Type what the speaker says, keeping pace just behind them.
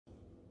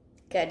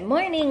Good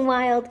morning,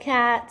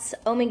 Wildcats.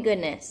 Oh my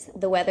goodness,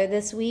 the weather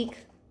this week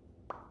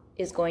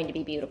is going to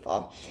be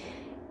beautiful.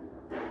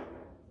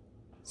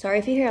 Sorry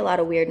if you hear a lot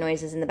of weird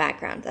noises in the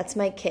background. That's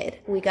my kid.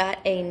 We got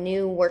a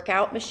new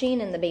workout machine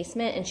in the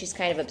basement and she's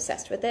kind of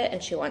obsessed with it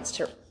and she wants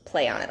to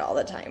play on it all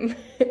the time.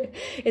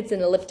 It's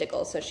an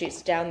elliptical, so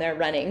she's down there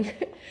running.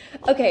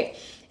 Okay,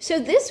 so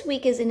this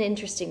week is an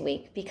interesting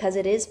week because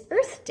it is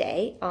Earth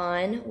Day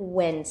on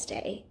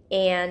Wednesday.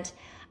 And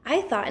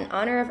I thought in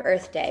honor of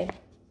Earth Day,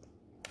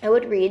 I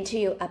would read to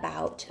you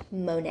about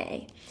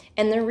Monet.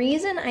 And the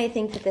reason I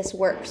think that this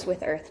works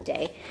with Earth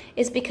Day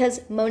is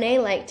because Monet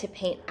liked to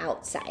paint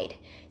outside.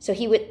 So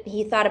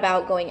he thought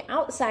about going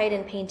outside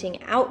and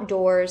painting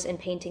outdoors and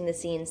painting the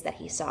scenes that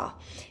he saw.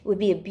 It would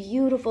be a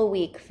beautiful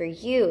week for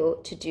you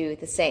to do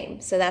the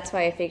same. So that's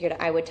why I figured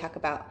I would talk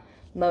about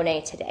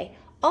Monet today.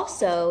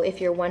 Also,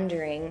 if you're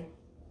wondering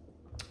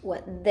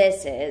what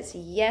this is,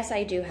 yes,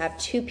 I do have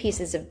 2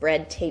 pieces of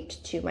bread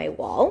taped to my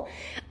wall.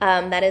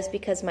 That is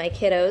because my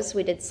kiddos,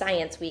 we did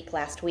science week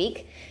last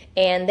week,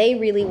 and they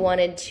really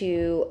wanted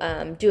to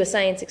do a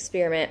science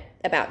experiment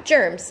about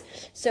germs.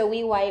 So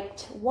we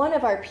wiped one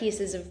of our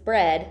pieces of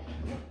bread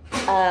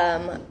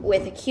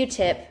with a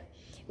Q-tip.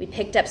 We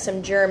picked up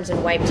some germs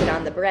and wiped it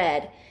on the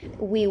bread.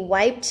 We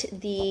wiped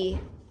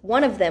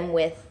one of them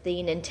with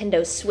the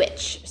Nintendo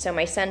Switch. So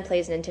my son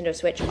plays Nintendo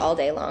Switch all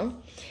day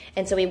long.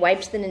 And so we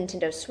wiped the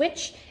Nintendo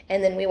Switch,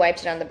 and then we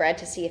wiped it on the bread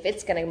to see if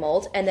it's going to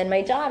mold. And then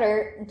my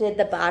daughter did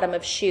the bottom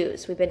of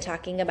shoes. We've been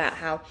talking about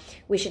how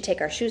we should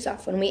take our shoes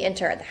off when we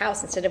enter the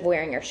house instead of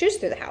wearing our shoes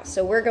through the house.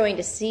 So we're going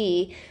to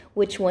see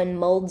which one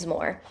molds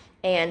more.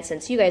 And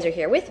since you guys are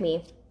here with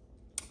me,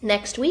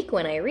 next week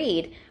when I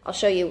read, I'll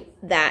show you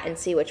that and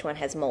see which one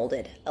has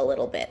molded a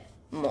little bit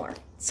more.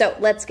 So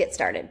let's get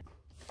started.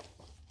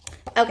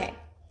 Okay,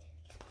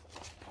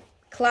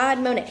 Claude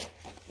Monet.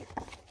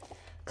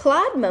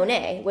 Claude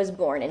Monet was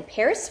born in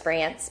Paris,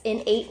 France in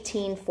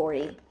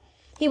 1840.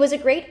 He was a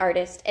great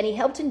artist and he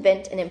helped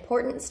invent an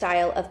important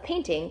style of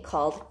painting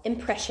called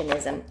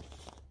Impressionism.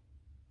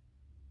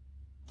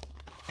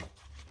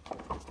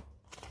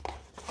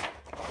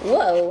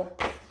 Whoa!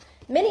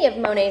 Many of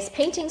Monet's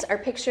paintings are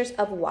pictures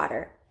of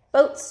water.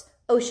 Boats,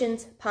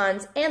 oceans,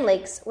 ponds, and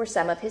lakes were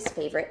some of his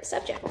favorite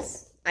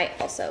subjects. I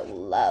also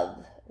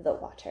love the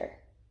water.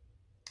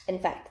 In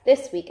fact,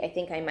 this week I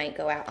think I might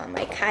go out on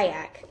my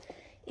kayak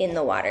in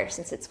the water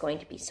since it's going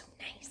to be so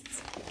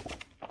nice.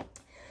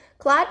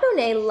 Claude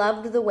Monet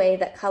loved the way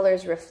that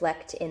colors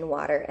reflect in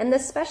water and the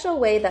special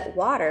way that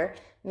water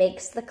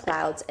makes the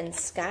clouds and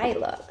sky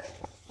look.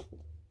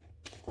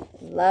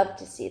 Love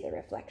to see the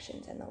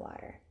reflections in the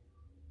water.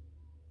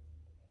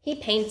 He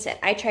paints it.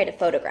 I try to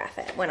photograph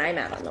it when I'm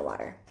out on the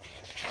water.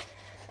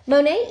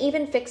 Monet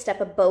even fixed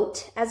up a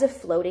boat as a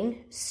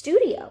floating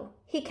studio.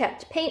 He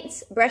kept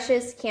paints,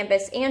 brushes,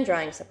 canvas, and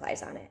drawing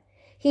supplies on it.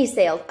 He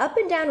sailed up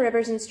and down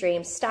rivers and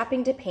streams,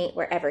 stopping to paint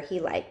wherever he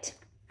liked.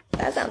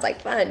 That sounds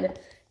like fun.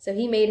 So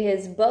he made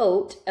his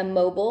boat a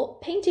mobile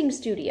painting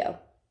studio.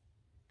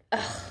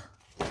 Ugh.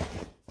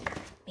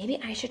 Maybe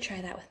I should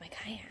try that with my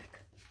kayak.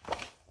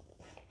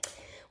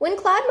 When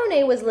Claude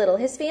Monet was little,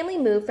 his family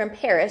moved from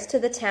Paris to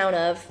the town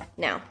of...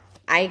 Now,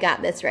 I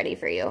got this ready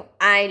for you.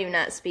 I do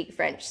not speak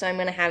French, so I'm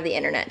going to have the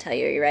internet tell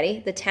you. Are you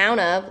ready? The town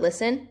of,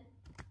 listen.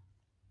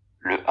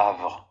 Le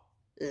Havre.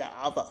 Le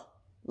Havre.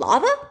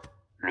 Lava?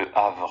 Le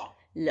Havre.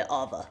 Le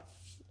Havre.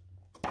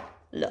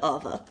 Le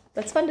Havre.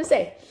 That's fun to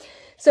say.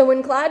 So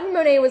when Claude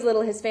Monet was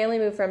little, his family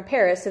moved from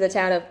Paris to the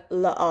town of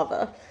Le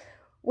Havre,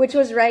 which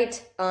was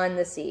right on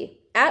the sea.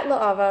 At Le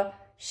Havre,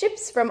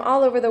 ships from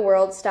all over the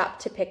world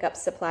stopped to pick up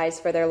supplies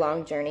for their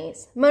long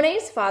journeys.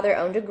 Monet's father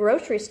owned a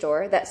grocery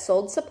store that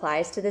sold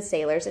supplies to the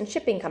sailors and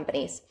shipping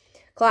companies.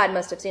 Claude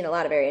must have seen a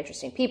lot of very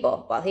interesting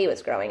people while he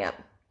was growing up.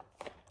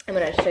 I'm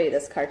going to show you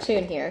this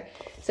cartoon here.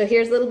 So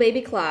here's little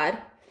baby Claude.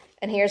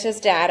 And here's his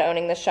dad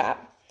owning the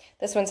shop.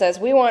 This one says,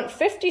 we want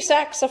 50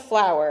 sacks of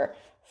flour,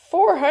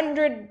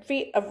 400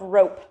 feet of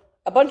rope,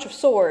 a bunch of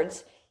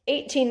swords,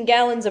 18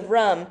 gallons of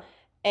rum,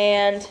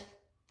 and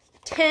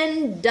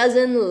 10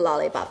 dozen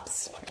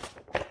lollipops.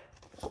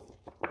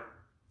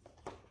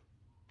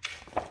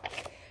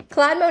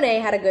 Claude Monet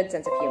had a good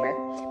sense of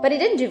humor, but he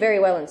didn't do very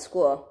well in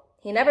school.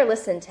 He never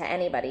listened to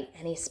anybody,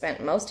 and he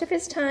spent most of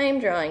his time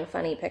drawing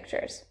funny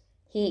pictures.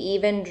 He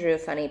even drew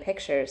funny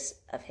pictures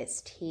of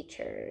his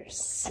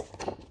teachers.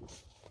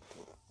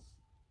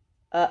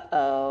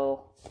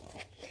 Uh-oh.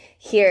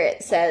 Here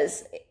it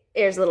says,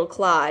 here's little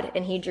Claude,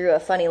 and he drew a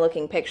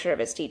funny-looking picture of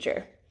his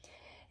teacher.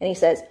 And he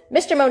says,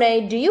 Mr.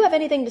 Monet, do you have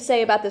anything to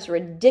say about this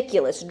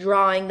ridiculous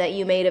drawing that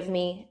you made of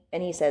me?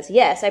 And he says,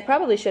 yes, I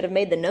probably should have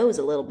made the nose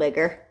a little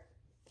bigger.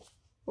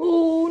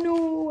 Oh,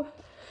 no.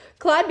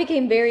 Claude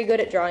became very good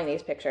at drawing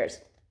these pictures.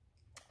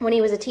 When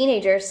he was a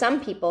teenager,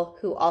 some people,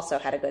 who also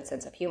had a good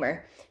sense of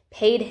humor,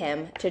 paid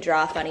him to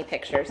draw funny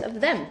pictures of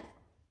them.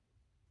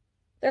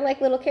 They're like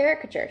little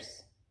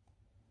caricatures.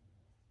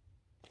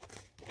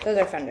 Those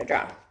are fun to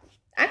draw.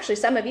 Actually,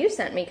 some of you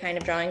sent me kind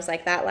of drawings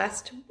like that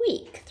last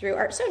week through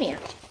Artsonia.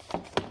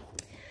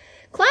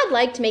 Claude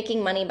liked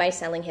making money by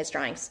selling his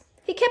drawings.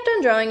 He kept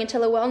on drawing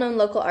until a well-known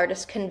local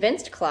artist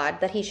convinced Claude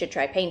that he should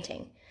try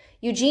painting.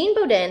 Eugene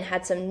Bodin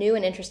had some new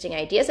and interesting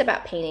ideas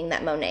about painting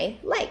that Monet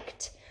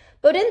liked.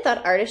 Bodin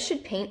thought artists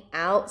should paint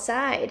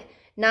outside,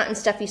 not in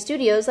stuffy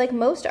studios like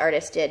most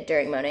artists did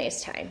during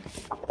Monet's time.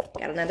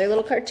 Got another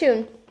little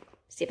cartoon.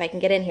 See if I can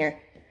get in here.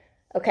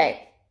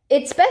 Okay,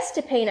 it's best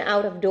to paint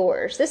out of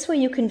doors. This way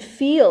you can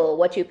feel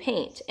what you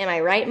paint. Am I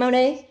right,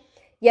 Monet?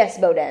 Yes,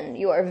 Bodin,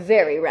 you are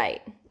very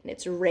right. And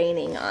it's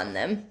raining on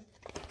them.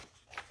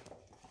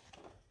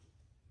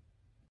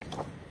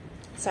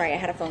 Sorry, I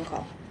had a phone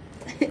call.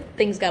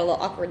 Things got a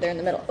little awkward there in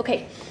the middle.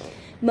 Okay,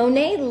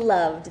 Monet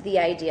loved the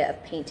idea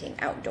of painting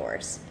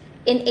outdoors.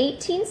 In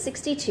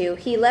 1862,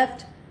 he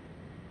left...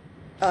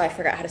 Oh, I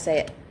forgot how to say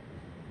it.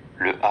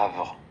 Le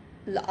Havre.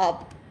 Le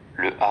Havre.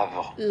 Le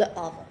Havre. Le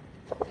Havre.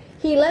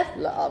 He left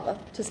Le Havre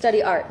to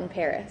study art in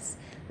Paris.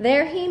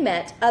 There he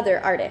met other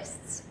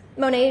artists.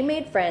 Monet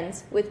made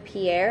friends with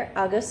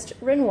Pierre-Auguste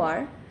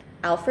Renoir,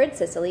 Alfred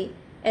Sisley,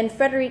 and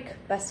Frédéric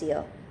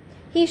Basile.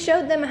 He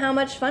showed them how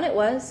much fun it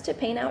was to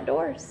paint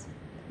outdoors.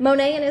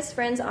 Monet and his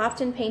friends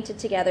often painted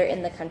together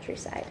in the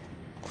countryside.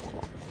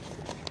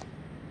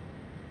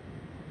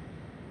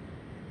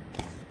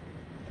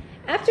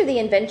 After the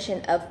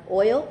invention of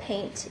oil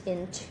paint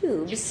in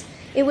tubes,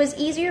 it was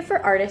easier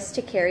for artists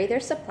to carry their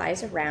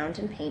supplies around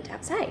and paint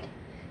outside.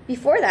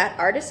 Before that,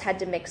 artists had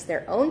to mix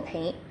their own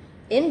paint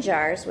in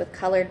jars with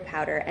colored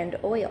powder and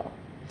oil.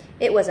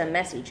 It was a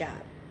messy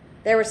job.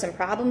 There were some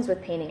problems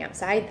with painting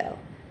outside, though.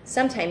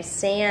 Sometimes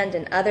sand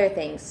and other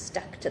things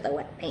stuck to the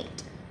wet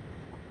paint.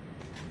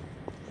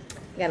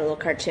 I got a little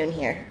cartoon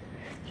here.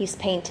 He's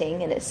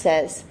painting, and it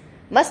says,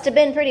 "Must have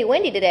been pretty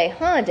windy today,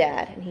 huh,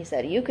 Dad?" And he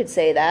said, "You could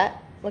say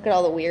that." Look at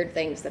all the weird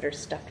things that are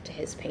stuck to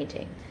his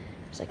painting.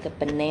 There's like a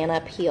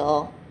banana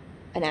peel,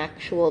 an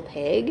actual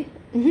pig.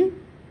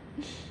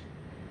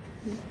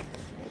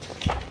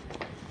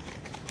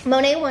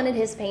 Monet wanted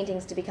his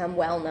paintings to become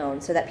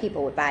well-known so that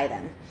people would buy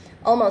them.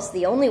 Almost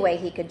the only way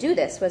he could do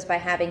this was by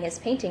having his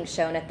paintings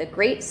shown at the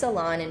Great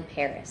Salon in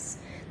Paris.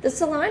 The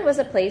Salon was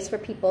a place where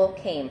people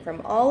came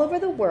from all over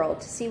the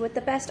world to see what the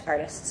best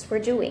artists were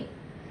doing.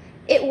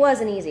 It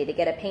wasn't easy to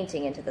get a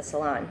painting into the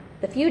Salon.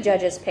 The few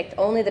judges picked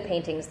only the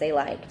paintings they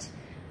liked.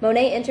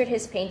 Monet entered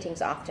his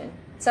paintings often.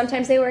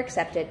 Sometimes they were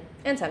accepted,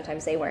 and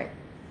sometimes they weren't.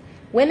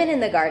 Women in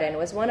the Garden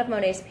was one of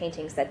Monet's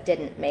paintings that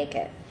didn't make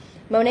it.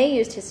 Monet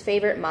used his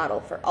favorite model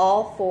for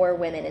all 4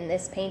 women in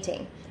this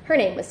painting. Her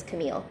name was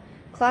Camille.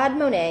 Claude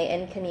Monet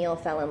and Camille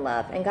fell in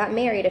love and got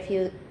married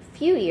a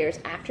few years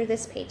after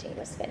this painting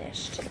was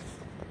finished.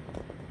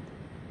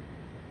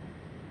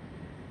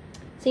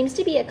 Seems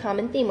to be a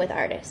common theme with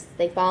artists.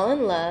 They fall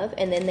in love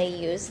and then they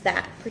use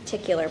that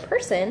particular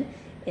person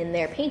in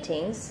their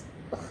paintings,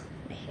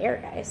 my hair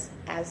guys,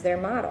 as their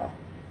model.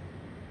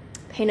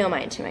 Pay no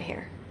mind to my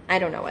hair. I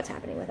don't know what's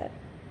happening with it.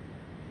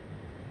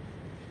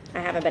 I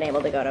haven't been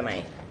able to go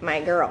to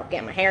my girl,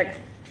 get my hair done.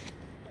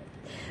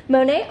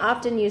 Monet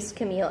often used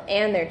Camille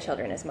and their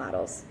children as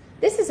models.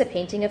 This is a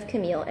painting of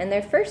Camille and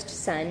their first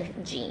son,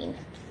 Jean.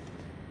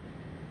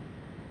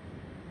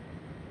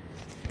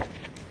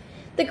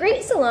 The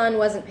Great Salon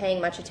wasn't paying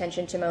much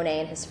attention to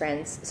Monet and his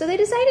friends, so they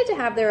decided to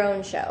have their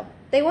own show.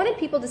 They wanted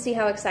people to see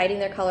how exciting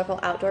their colorful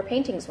outdoor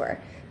paintings were,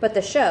 but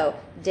the show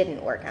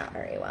didn't work out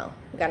very well.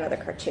 We've got another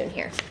cartoon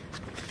here.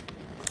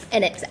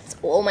 And it says,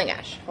 oh my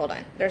gosh, hold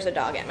on. There's a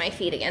dog at my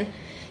feet again.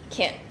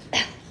 Can't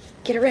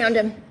get around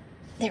him.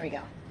 There we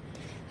go.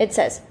 It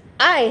says,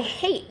 "I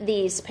hate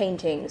these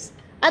paintings.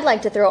 I'd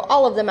like to throw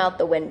all of them out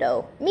the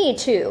window. Me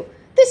too.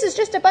 This is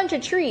just a bunch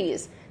of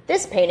trees.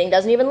 This painting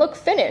doesn't even look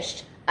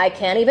finished. I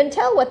can't even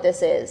tell what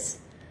this is.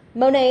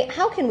 Monet,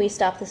 how can we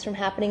stop this from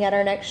happening at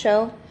our next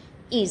show?"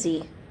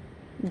 Easy.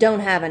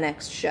 Don't have a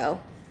next show.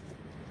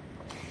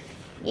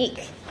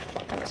 Eek.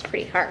 That was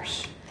pretty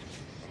harsh.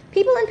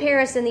 People in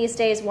Paris in these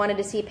days wanted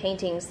to see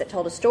paintings that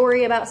told a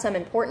story about some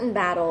important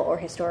battle or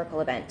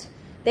historical event.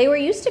 They were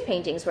used to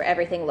paintings where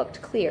everything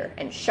looked clear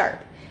and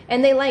sharp,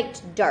 and they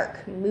liked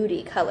dark,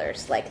 moody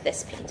colors like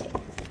this painting.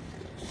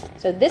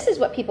 So this is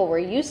what people were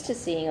used to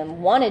seeing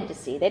and wanted to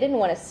see. They didn't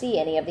want to see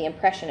any of the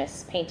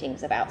Impressionist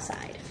paintings of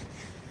outside.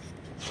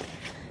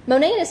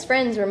 Monet and his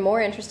friends were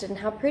more interested in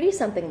how pretty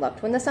something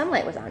looked when the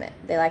sunlight was on it.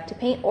 They liked to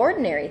paint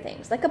ordinary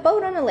things, like a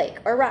boat on a lake,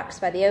 or rocks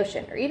by the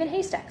ocean, or even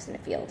haystacks in a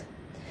field.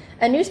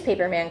 A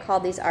newspaper man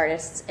called these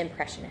artists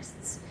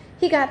Impressionists.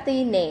 He got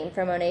the name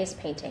from Monet's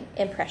painting,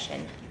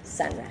 Impression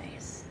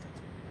Sunrise.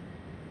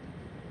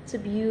 It's a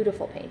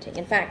beautiful painting.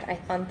 In fact,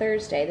 on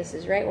Thursday, this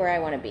is right where I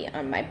want to be,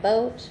 on my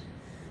boat,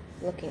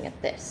 looking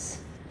at this.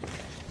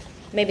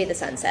 Maybe the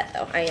sunset,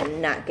 though. I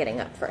am not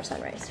getting up for a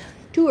sunrise.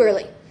 Too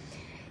early.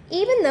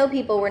 Even though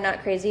people were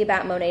not crazy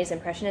about Monet's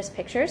Impressionist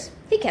pictures,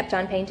 he kept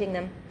on painting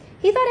them.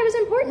 He thought it was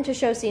important to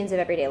show scenes of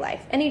everyday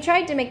life, and he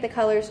tried to make the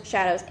colors,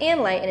 shadows,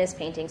 and light in his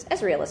paintings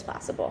as real as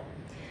possible.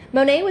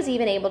 Monet was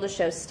even able to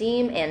show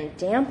steam and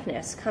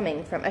dampness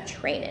coming from a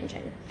train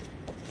engine.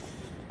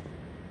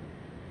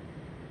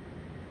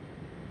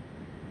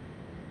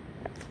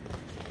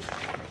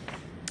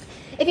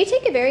 If you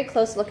take a very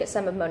close look at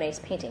some of Monet's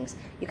paintings,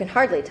 you can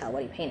hardly tell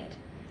what he painted.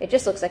 It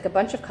just looks like a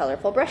bunch of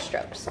colorful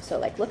brushstrokes. So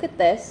like, look at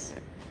this.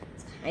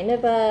 It's kind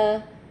of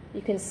a,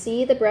 you can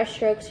see the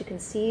brushstrokes, you can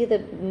see the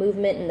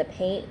movement in the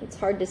paint. It's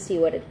hard to see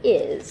what it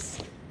is.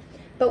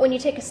 But when you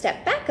take a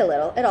step back a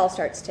little, it all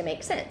starts to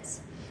make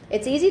sense.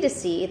 It's easy to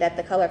see that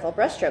the colorful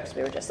brushstrokes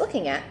we were just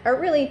looking at are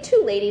really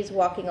two ladies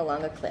walking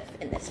along a cliff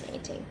in this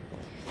painting.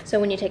 So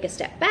when you take a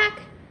step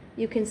back,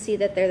 you can see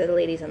that they're the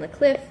ladies on the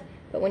cliff,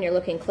 but when you're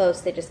looking close,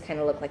 they just kind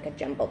of look like a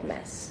jumbled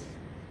mess.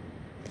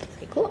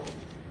 Pretty cool.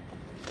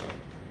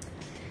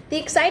 The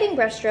exciting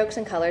brushstrokes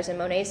and colors in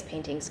Monet's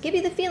paintings give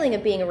you the feeling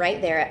of being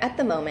right there at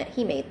the moment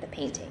he made the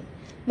painting.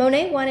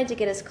 Monet wanted to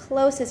get as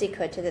close as he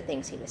could to the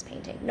things he was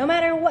painting, no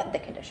matter what the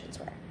conditions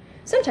were.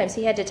 Sometimes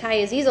he had to tie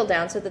his easel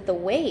down so that the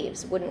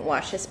waves wouldn't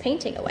wash his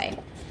painting away.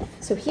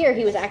 So here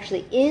he was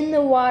actually in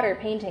the water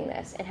painting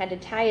this and had to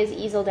tie his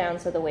easel down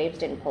so the waves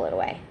didn't pull it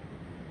away.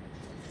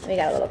 We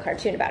got a little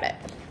cartoon about it.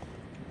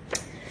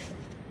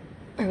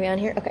 Are we on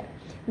here? Okay.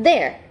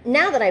 There.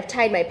 Now that I've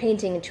tied my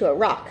painting into a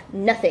rock,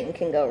 nothing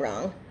can go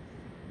wrong.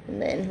 And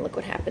then look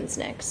what happens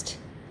next.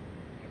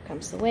 Here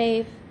comes the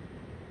wave,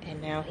 and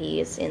now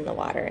he is in the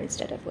water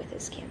instead of with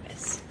his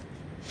canvas.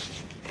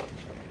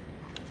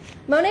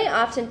 Monet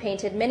often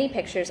painted many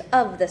pictures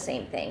of the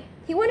same thing.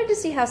 He wanted to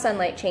see how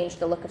sunlight changed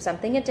the look of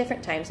something at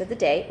different times of the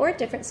day or at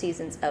different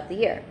seasons of the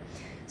year.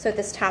 So at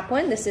this top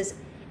one, this is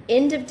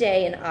end of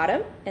day in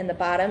autumn, and the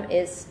bottom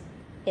is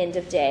end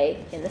of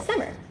day in the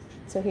summer.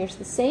 So here's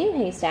the same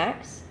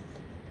haystacks,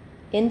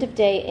 end of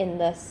day in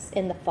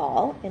the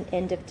fall, and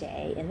end of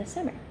day in the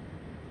summer.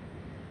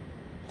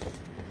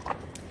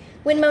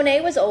 When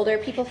Monet was older,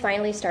 people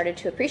finally started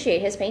to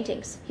appreciate his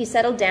paintings. He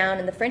settled down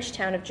in the French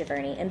town of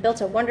Giverny and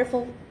built a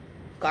wonderful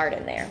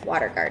garden there,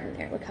 water garden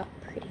there. Look how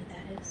pretty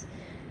that is.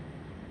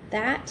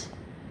 That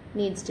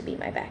needs to be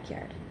my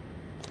backyard.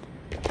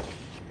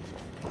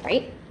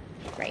 Right?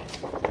 Right.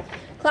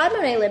 Claude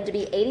Monet lived to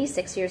be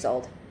 86 years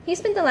old. He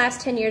spent the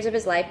last 10 years of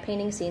his life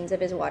painting scenes of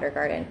his water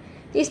garden.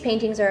 These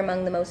paintings are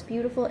among the most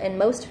beautiful and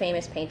most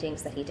famous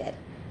paintings that he did.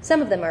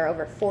 Some of them are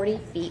over 40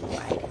 feet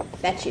wide.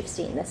 Bet you've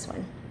seen this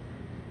one.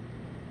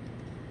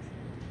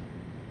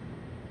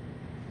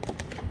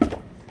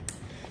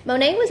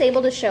 Monet was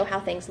able to show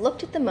how things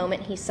looked at the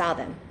moment he saw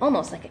them,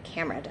 almost like a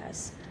camera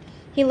does.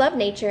 He loved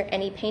nature,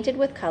 and he painted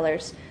with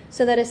colors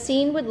so that a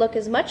scene would look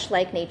as much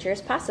like nature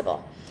as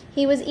possible.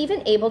 He was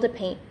even able to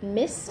paint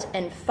mist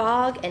and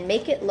fog and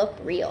make it look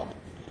real.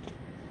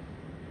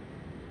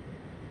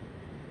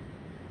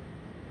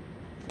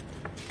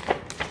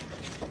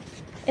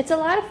 It's a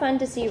lot of fun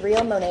to see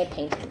real Monet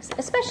paintings,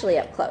 especially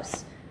up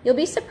close. You'll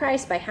be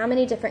surprised by how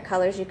many different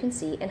colors you can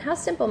see and how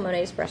simple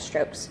Monet's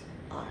brushstrokes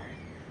are.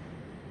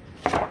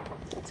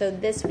 So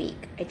this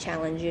week, I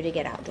challenge you to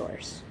get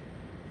outdoors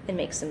and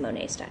make some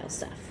Monet-style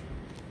stuff.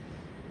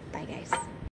 Bye, guys.